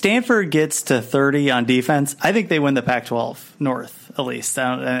 if Stanford gets to 30 on defense, I think they win the Pac-12 North, at least.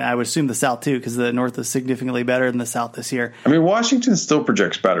 I would assume the South, too, because the North is significantly better than the South this year. I mean, Washington still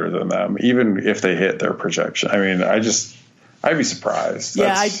projects better than them, even if they hit their projection. I mean, I'd be surprised.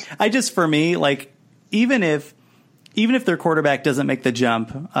 Yeah, for me, like, even if their quarterback doesn't make the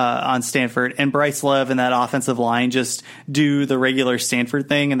jump on Stanford, and Bryce Love and that offensive line just do the regular Stanford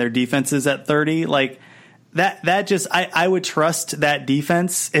thing and their defense is at 30, like, I would trust that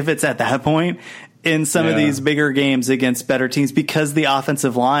defense if it's at that point in some of these bigger games against better teams, because the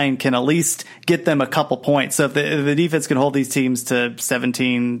offensive line can at least get them a couple points. So if the defense can hold these teams to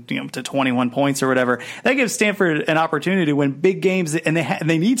 17, to 21 points or whatever, that gives Stanford an opportunity to win big games, and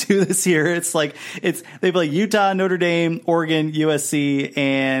they need to this year. They play Utah, Notre Dame, Oregon, USC,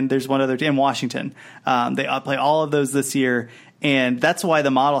 and there's one other team, Washington. They play all of those this year. And that's why the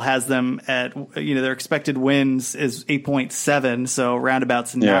model has them at, their expected wins is 8.7, so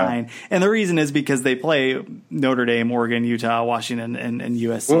roundabouts 9. And the reason is because they play Notre Dame, Oregon, Utah, Washington, and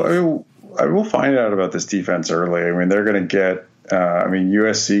USC. Well, I will find out about this defense early. I mean, they're going to get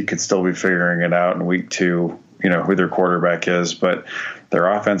USC could still be figuring it out in week 2, who their quarterback is, but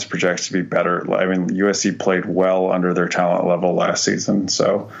their offense projects to be better. I mean, USC played well under their talent level last season,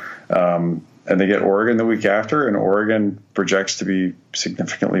 so and they get Oregon the week after, and Oregon projects to be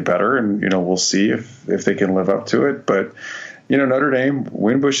significantly better. And, we'll see if they can live up to it. But, Notre Dame,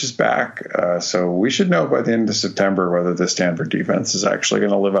 Winbush is back. So we should know by the end of September whether the Stanford defense is actually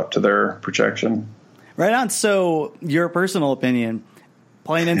going to live up to their projection. Right on. So your personal opinion,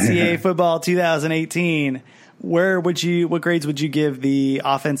 playing NCAA football 2018, what grades would you give the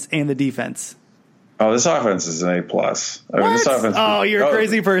offense and the defense? Oh, this offense is an A+. This offense. Oh, you're a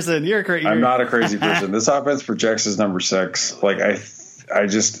crazy person. I'm not a crazy person. This offense projects as number 6. Like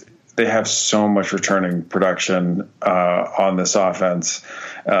they have so much returning production on this offense,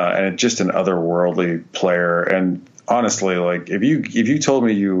 and it's just an otherworldly player. And honestly, like if you told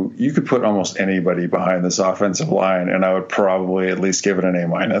me you could put almost anybody behind this offensive line, and I would probably at least give it an A-.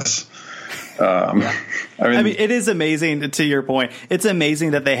 I mean, it is amazing. To your point, it's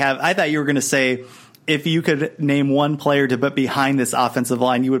amazing that they have. I thought you were going to say, if you could name one player to put behind this offensive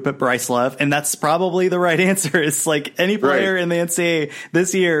line, you would put Bryce Love. And that's probably the right answer. It's like any player in the NCAA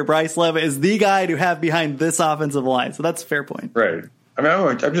this year, Bryce Love is the guy to have behind this offensive line. So that's a fair point. Right. I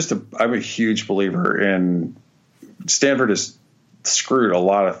mean, I'm a huge believer in Stanford is screwed a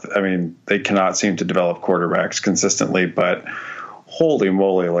lot of. I mean, they cannot seem to develop quarterbacks consistently, but holy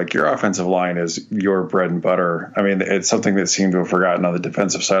moly, like your offensive line is your bread and butter. I mean, it's something that seemed to have forgotten on the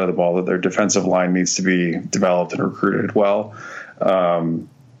defensive side of the ball, that their defensive line needs to be developed and recruited well.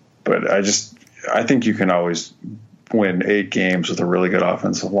 But I think you can always win 8 games with a really good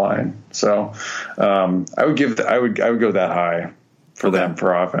offensive line. So I would go that high for them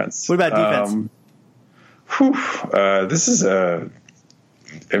for offense. What about defense? This is I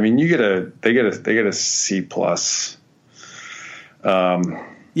mean, they get a C plus.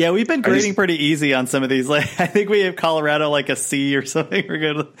 Yeah, we've been grading pretty easy on some of these. Like, I think we have Colorado like a C or something. We're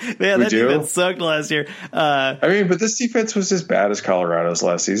good. Yeah, that defense sucked last year. I mean, but this defense was as bad as Colorado's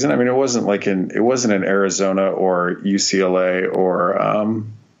last season. I mean, it wasn't in Arizona or UCLA or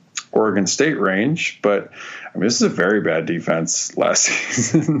Oregon State range, but I mean, this is a very bad defense last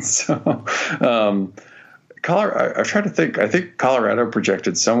season. So, Colorado. I try to think. I think Colorado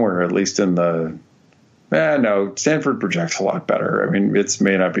projected somewhere at least in the. No, Stanford projects a lot better. I mean, it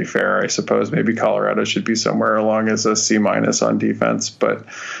may not be fair, I suppose. Maybe Colorado should be somewhere along as a C- on defense, but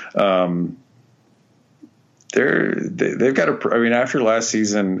they've got to. I mean, after last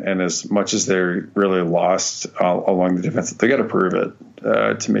season, and as much as they really lost along the defense, they got to prove it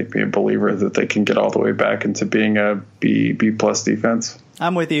to make me a believer that they can get all the way back into being a B plus defense.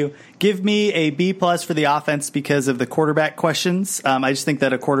 I'm with you. Give me a B plus for the offense because of the quarterback questions. I just think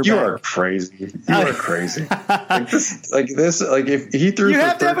that a quarterback. You are crazy. You are crazy. Like if he threw, you for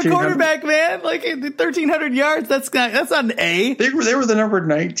have to have a quarterback, man. Like 1,300 yards. That's not an A. They were the number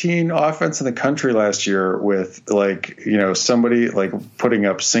 19 offense in the country last year with somebody like putting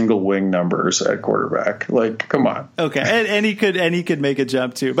up single wing numbers at quarterback. Like, come on. Okay, and he could make a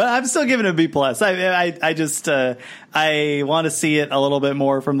jump too. But I'm still giving him a B plus. I just I want to see it a little bit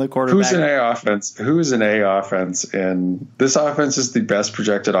more from the quarterback. Who's an A offense? Who's an A offense? And this offense is the best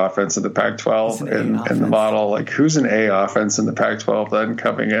projected offense in the Pac-12 in the model. Like, who's an A offense in the Pac-12 then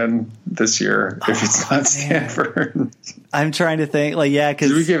coming in this year if it's not Stanford? I'm trying to think. Like, yeah, because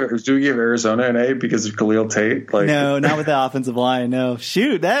do we give Arizona an A because of Khalil Tate? Like, no, not with the offensive line. No,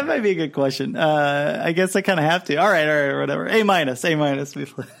 shoot, that might be a good question. I guess I kind of have to. All right, whatever. A minus. You're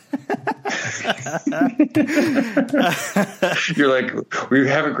like, we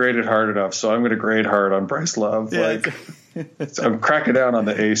haven't graded hard enough, so I'm going to grade hard on Bryce Love. Yeah, like, I'm cracking down on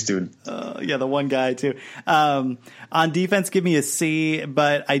the A student. Yeah, the one guy too. On defense, give me a C,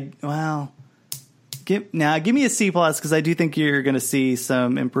 but give me a C plus because I do think you're going to see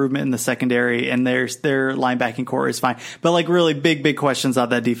some improvement in the secondary, and their linebacking core is fine. But like really big questions on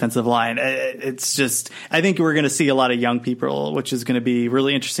that defensive line. It's just I think we're going to see a lot of young people, which is going to be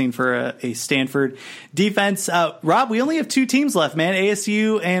really interesting for a Stanford defense. Rob, we only have 2 teams left, man.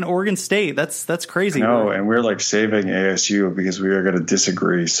 ASU and Oregon State. That's crazy. No, and we're like saving ASU because we are going to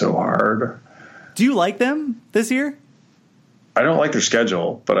disagree so hard. Do you like them this year? I don't like their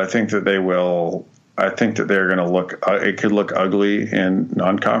schedule, but I think that they will. I think that they're going to look. It could look ugly in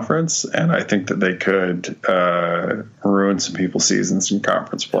non-conference, and I think that they could ruin some people's seasons in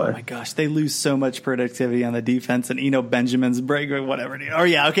conference play. Oh my gosh, they lose so much productivity on the defense, and Benjamin's break or whatever. Oh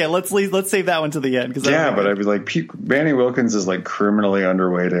yeah, okay. Let's save that one to the end. But I'd be like, Manny Wilkins is like criminally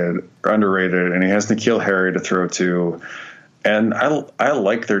underrated, and he has N'Keal Harry to throw to, and I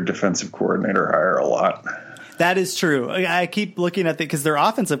like their defensive coordinator hire a lot. That is true. I keep looking at because their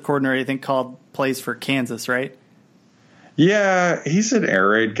offensive coordinator, I think, plays for Kansas, right? Yeah, he's an air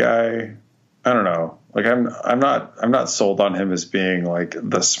raid guy. I don't know. Like I'm not sold on him as being like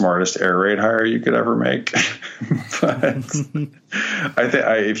the smartest air raid hire you could ever make. But I think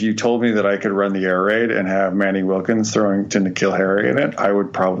if you told me that I could run the air raid and have Manny Wilkins throwing to N'Keal Harry in it, I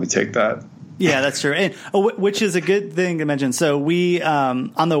would probably take that. Yeah, that's true. And which is a good thing to mention. So we,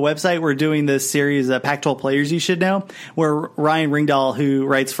 on the website, we're doing this series of Pac-12 players you should know, where Ryan Ringdahl, who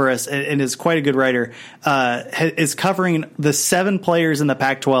writes for us and is quite a good writer, is covering the 7 players in the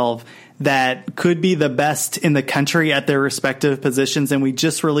Pac-12 that could be the best in the country at their respective positions. And we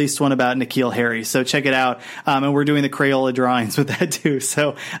just released one about N'Keal Harry. So check it out. And we're doing the Crayola drawings with that too.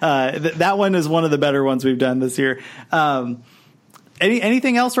 So, that one is one of the better ones we've done this year.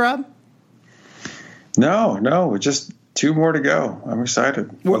 Anything else, Rob? No, just 2 more to go. I'm excited,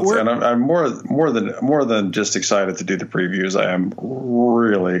 and I'm more than just excited to do the previews. I am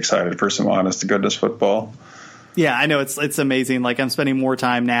really excited for some honest to goodness football. Yeah, I know it's amazing. Like I'm spending more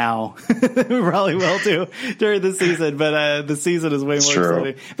time now than we probably will do during the season, but the season is way more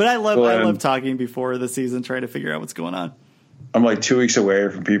exciting. But I love talking before the season, trying to figure out what's going on. I'm like 2 weeks away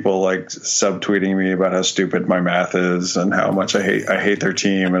from people like subtweeting me about how stupid my math is and how much I hate their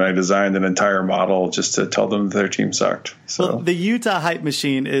team. And I designed an entire model just to tell them their team sucked. So well, the Utah hype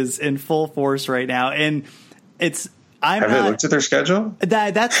machine is in full force right now. And have they looked at their schedule?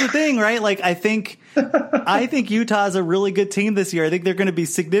 That's the thing, right? Like, I think Utah is a really good team this year. I think they're going to be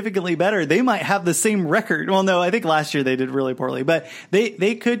significantly better. They might have the same record. Well, no, I think last year they did really poorly, but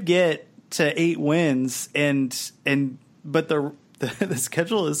they could get to 8 wins but the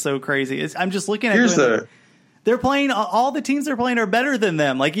schedule is so crazy. I'm just looking at they're playing, all the teams they're playing are better than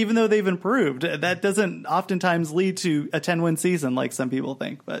them. Like, even though they've improved, that doesn't oftentimes lead to a 10-win season like some people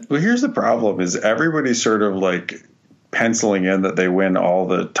think. But well, here's the problem: is everybody's sort of like penciling in that they win all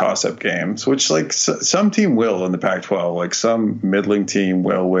the toss-up games, which like some team will in the Pac-12. Like some middling team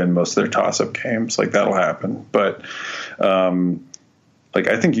will win most of their toss-up games. Like that'll happen, but. Like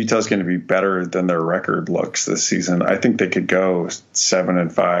I think Utah's going to be better than their record looks this season. I think they could go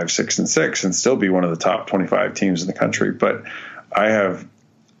 7-5, 6-6, and still be one of the top 25 teams in the country. But I've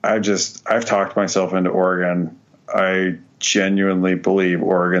talked myself into Oregon. I genuinely believe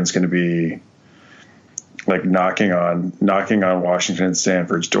Oregon's going to be like knocking on Washington and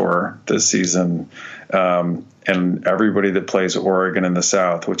Stanford's door this season. And everybody that plays Oregon in the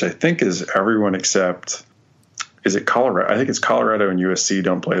South, which I think is everyone except. Is it Colorado? I think it's Colorado and USC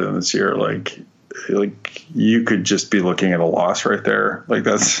don't play them this year. Like you could just be looking at a loss right there. Like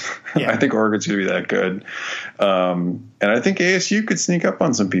that's, I think Oregon's going to be that good. And I think ASU could sneak up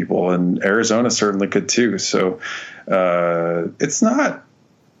on some people, and Arizona certainly could too. So it's not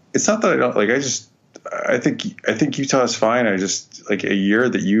that I don't like. I think Utah is fine. I just like a year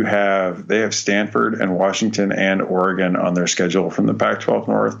that they have Stanford and Washington and Oregon on their schedule from the Pac-12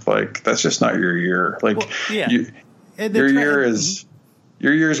 North. Like that's just not your year. Like your year is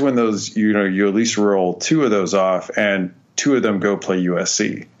when those, you at least roll 2 of those off and 2 of them go play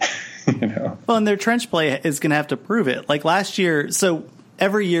USC, Well, and their trench play is going to have to prove it. Like last year. So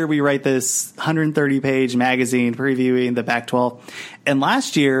every year we write this 130-page magazine previewing the Pac-12. And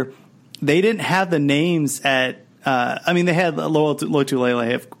last year, they didn't have the names at they had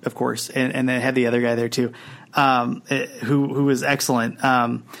Lotulelei, of course, and they had the other guy there too, who was excellent.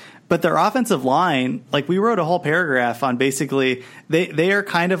 But their offensive line, like we wrote a whole paragraph on basically they are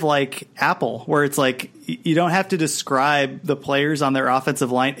kind of like Apple, where it's like you don't have to describe the players on their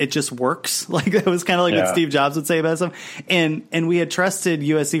offensive line. It just works. Like that was kind of like what Steve Jobs would say about them. And we had trusted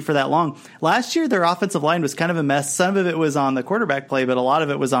USC for that long. Last year, their offensive line was kind of a mess. Some of it was on the quarterback play, but a lot of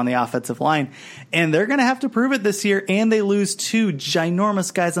it was on the offensive line. And they're going to have to prove it this year. And they lose 2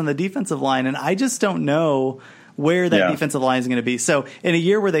 ginormous guys on the defensive line. And I just don't know where that defensive line is going to be. So in a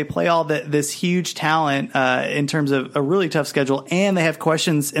year where they play all this huge talent in terms of a really tough schedule, and they have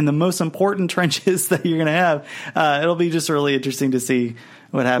questions in the most important trenches that you're going to have, it'll be just really interesting to see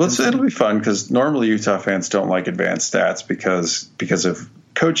what happens. Well, it'll be fun because normally Utah fans don't like advanced stats because of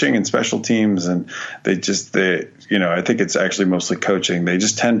coaching and special teams, and I think it's actually mostly coaching. They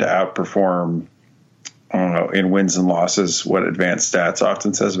just tend to outperform, I don't know, in wins and losses, what advanced stats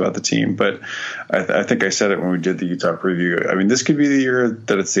often says about the team. But I think I said it when we did the Utah preview. I mean, this could be the year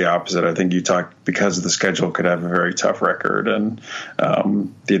that it's the opposite. I think Utah, because of the schedule, could have a very tough record. And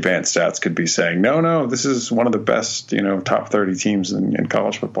the advanced stats could be saying, no, this is one of the best, top 30 teams in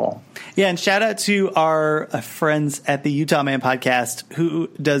college football. Yeah, and shout out to our friends at the Utah Man podcast, who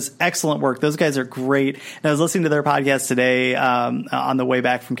does excellent work. Those guys are great. And I was listening to their podcast today on the way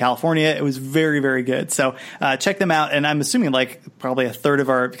back from California. It was very, very good. So check them out. And I'm assuming like probably a third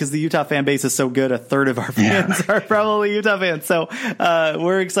of because the Utah fan base is so good, a third of our fans are probably Utah fans. So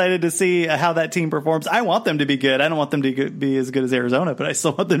we're excited to see how that team performs. I want them to be good. I don't want them to be as good as Arizona, but I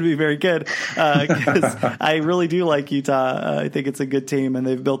still want them to be very good because I really do like Utah. I think it's a good team, and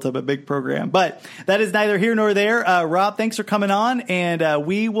they've built up a big program. But that is neither here nor there. Rob, thanks for coming on, and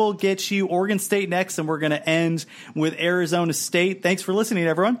we will get you Oregon State next, and we're going to end with Arizona State. Thanks for listening,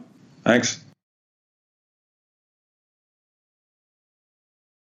 everyone. Thanks.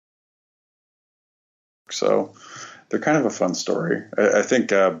 So they're kind of a fun story. I think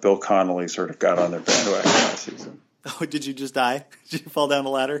Bill Connolly sort of got on their bandwagon last season. Oh, did you just die? Did you fall down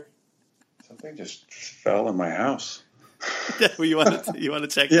the ladder? Something just fell in my house. Well, you want to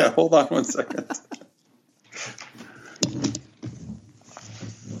check? Yeah, that? Hold on 1 second.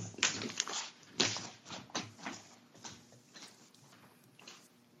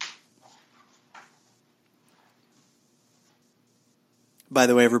 By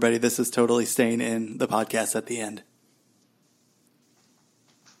the way, everybody, this is totally staying in the podcast at the end.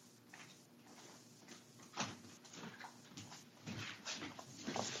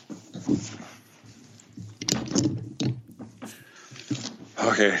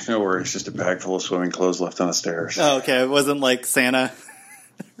 Okay, no worries. Just a bag full of swimming clothes left on the stairs. Oh, okay. It wasn't like Santa.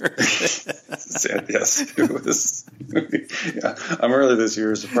 Yes, it was. Yeah, I'm early this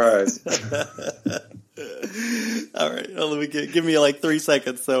year. Surprise. All right. Well, give me like 3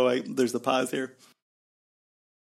 seconds. So there's a pause here.